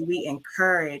way do we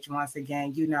encourage, once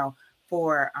again,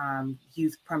 for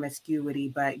youth promiscuity.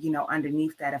 But,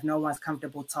 underneath that, if no one's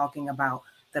comfortable talking about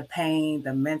the pain,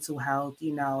 the mental health,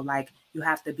 like, you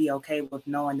have to be okay with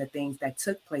knowing the things that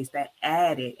took place that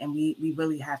added. And we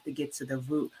really have to get to the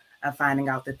root of finding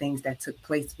out the things that took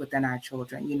place within our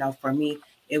children. For me,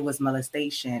 it was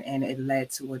molestation, and it led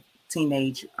to a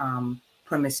teenage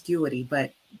promiscuity.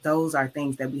 But those are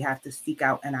things that we have to seek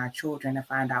out in our children to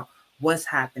find out what's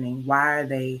happening. Why are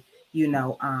they,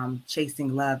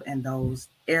 chasing love in those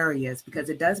areas? Because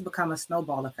it does become a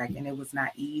snowball effect, and it was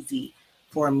not easy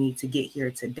for me to get here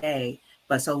today.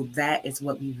 But so that is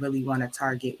what we really want to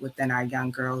target within our young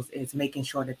girls, is making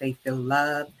sure that they feel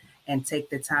loved and take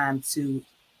the time to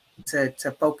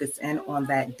focus in on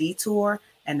that detour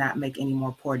and not make any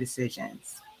more poor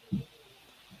decisions.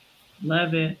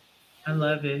 Love it. I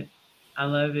love it.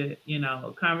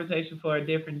 Conversation for a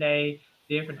different day,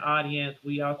 different audience.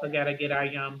 We also got to get our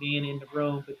young men in the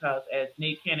room, because as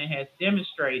Nick Cannon has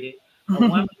demonstrated, a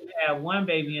woman can have one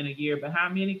baby in a year, but how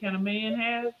many can a man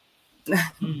have?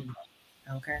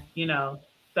 Okay.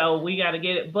 So we got to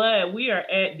get it. But we are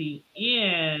at the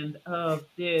end of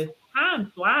this.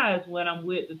 Time flies when I'm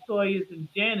with the Toyas and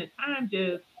Janet. Time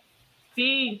just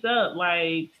speeds up.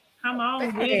 Like, come on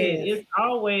with it. It's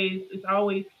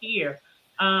always here.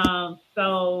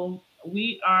 So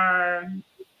we are,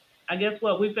 I guess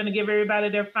we're going to give everybody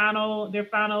their final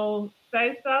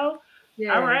say so.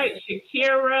 Yes. All right,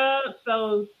 Shakira.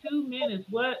 So 2 minutes.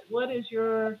 What is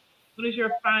your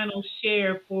final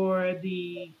share for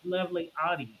the lovely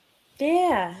audience?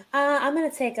 Yeah, I'm going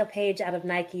to take a page out of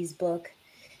Nike's book,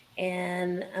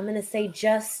 and I'm going to say,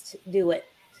 just do it.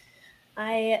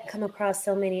 I come across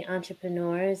so many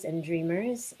entrepreneurs and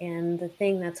dreamers, and the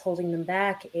thing that's holding them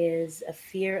back is a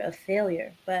fear of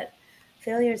failure. But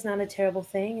failure is not a terrible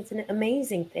thing. It's an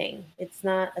amazing thing. It's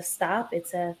not a stop.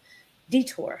 It's a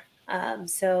detour.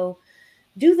 So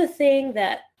do the thing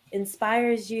that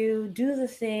inspires you. Do the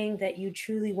thing that you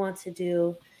truly want to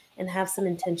do, and have some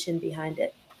intention behind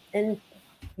it, and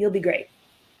you'll be great.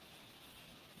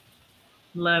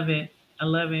 Love it. I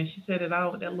love it. She said it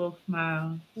all with that little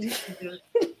smile. She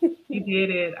did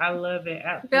it. I love it.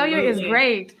 Absolutely. Failure is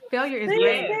great.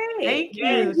 Thank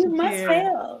you. You must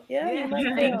fail. You must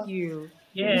fail. Thank you.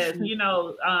 Yes,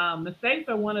 mistakes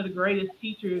are one of the greatest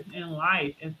teachers in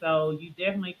life. And so you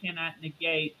definitely cannot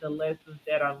negate the lessons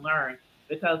that are learned.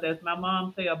 Because as my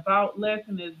mom say, a bought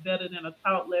lesson is better than a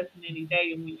taught lesson any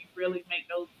day. And when you really make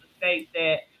those mistakes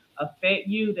that affect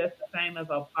you, that's the same as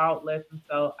a bought lesson.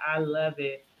 So I love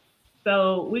it.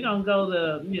 So we're going to go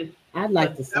to Miss. I'd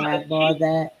like to sidebar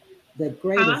that. The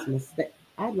greatest mistake.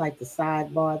 I'd like to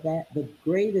sidebar that. The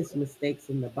greatest mistakes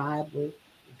in the Bible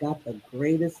got the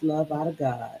greatest love out of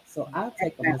God. So I'll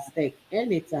take a mistake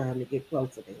anytime to get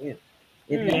closer to Him.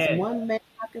 If there's one man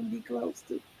I can be close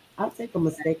to, I'll take a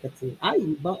mistake or two. I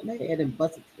even bump my head and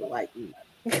bust it to the lightning.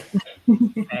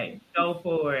 Hey, go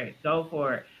for it. So,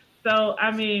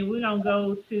 we're going to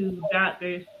go to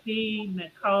Dr. C.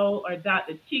 Nicole or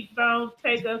Dr. Cheekbones.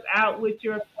 Take us out with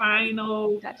your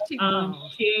final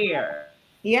share.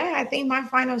 Yeah, I think my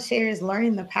final share is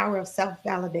learning the power of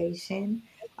self-validation.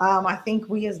 I think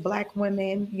we as Black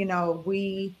women,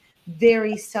 we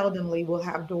very seldomly will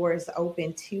have doors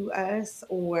open to us,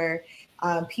 or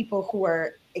people who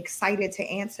are excited to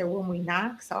answer when we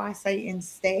knock. So I say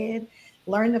instead,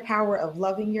 learn the power of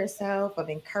loving yourself, of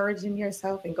encouraging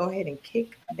yourself, and go ahead and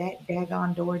kick that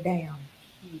daggone door down.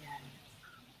 Yes.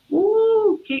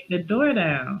 Woo, kick the door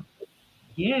down.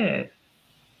 Yes.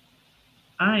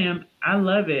 I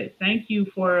love it. Thank you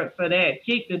for that.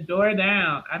 Kick the door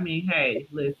down. I mean, hey,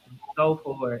 listen, go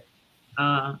for it.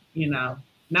 You know,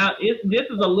 now this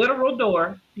is a literal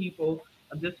door, people.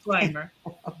 A disclaimer.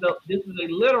 So this is a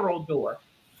literal door.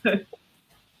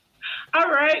 All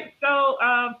right. So,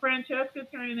 Francesca,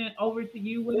 turning it over to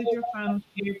you. What is your final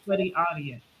share for the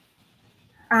audience?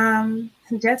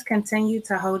 Just continue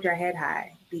to hold your head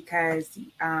high, because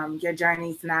your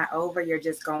journey's not over. You're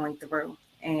just going through.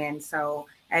 And so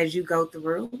as you go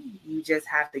through, you just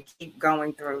have to keep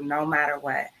going through no matter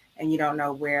what. And you don't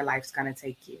know where life's going to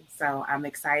take you. So I'm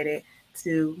excited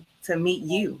to meet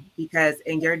you, because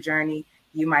in your journey,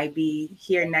 you might be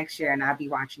here next year and I'll be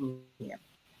watching you.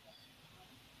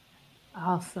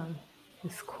 Awesome.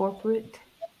 It's corporate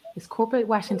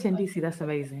Washington, D.C. That's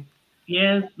amazing.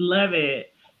 Yes, love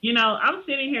it. You know, I'm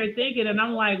sitting here thinking, and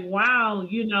I'm like, wow,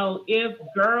 you know, if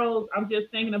girls, I'm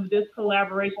just thinking of this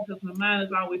collaboration because my mind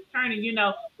is always turning. You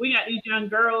know, we got these young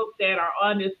girls that are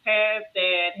on this path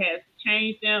that has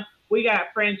changed them. We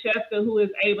got Francesca, who is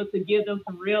able to give them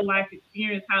some real life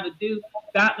experience how to do.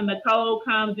 Dr. Nicole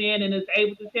comes in and is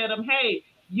able to tell them, hey,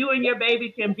 you and your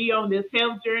baby can be on this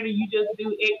health journey. You just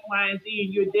do X, Y, and Z,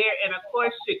 and you're there. And of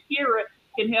course, Shakira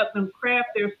can help them craft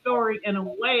their story in a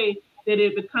way that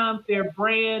it becomes their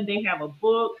brand. They have a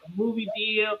book, a movie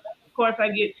deal. Of course, I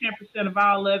get 10% of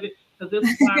all of it because this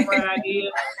is my bright idea.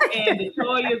 And the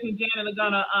Toyas and Janet are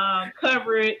gonna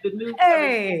cover it. The new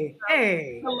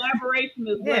collaboration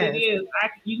is what it is.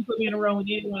 You can put me in a room with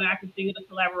anyone. I can think of the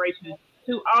collaboration.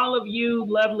 To all of you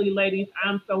lovely ladies,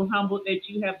 I'm so humbled that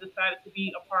you have decided to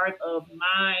be a part of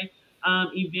my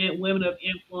event, Women of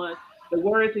Influence. The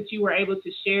words that you were able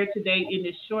to share today in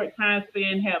this short time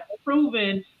span have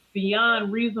proven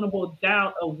beyond reasonable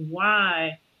doubt of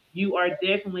why you are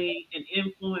definitely an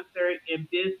influencer in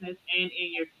business and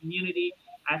in your community.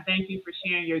 I thank you for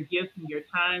sharing your gifts and your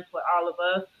times with all of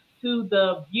us. To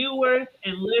the viewers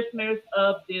and listeners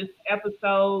of this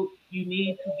episode, you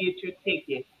need to get your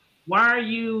ticket. Why are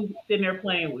you sitting there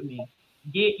playing with me?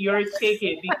 Get your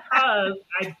ticket, because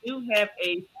I do have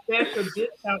a special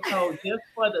discount code just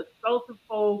for the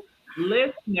Soulful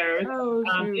listeners.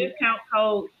 Discount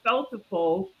code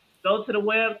Soulful. Go to the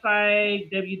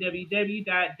website,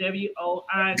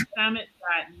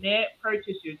 www.woisummit.net.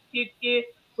 Purchase your ticket,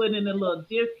 put in a little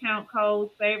discount code,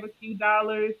 save a few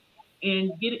dollars,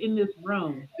 and get in this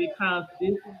room, because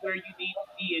this is where you need to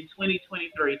be in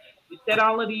 2023. You set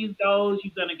all of these goals.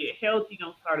 You're going to get healthy. You're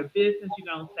going to start a business.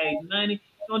 You're going to save money.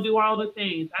 You're going to do all the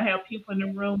things. I have people in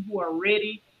the room who are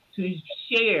ready to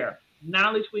share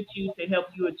knowledge with you to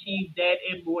help you achieve that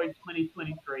and more in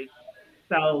 2023.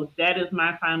 So that is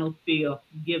my final spiel.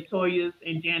 Give Toya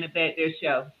and Janet back their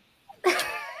show.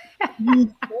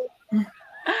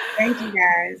 Thank you,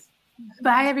 guys.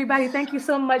 Bye, everybody. Thank you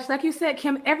so much. Like you said,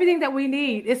 Kim, everything that we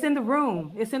need, it's in the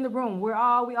room. It's in the room. We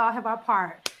all have our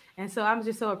part. And so I'm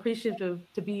just so appreciative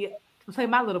to play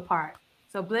my little part.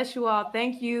 So bless you all.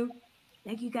 Thank you.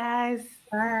 Thank you, guys.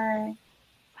 Bye.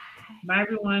 Bye,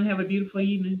 everyone. Have a beautiful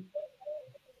evening.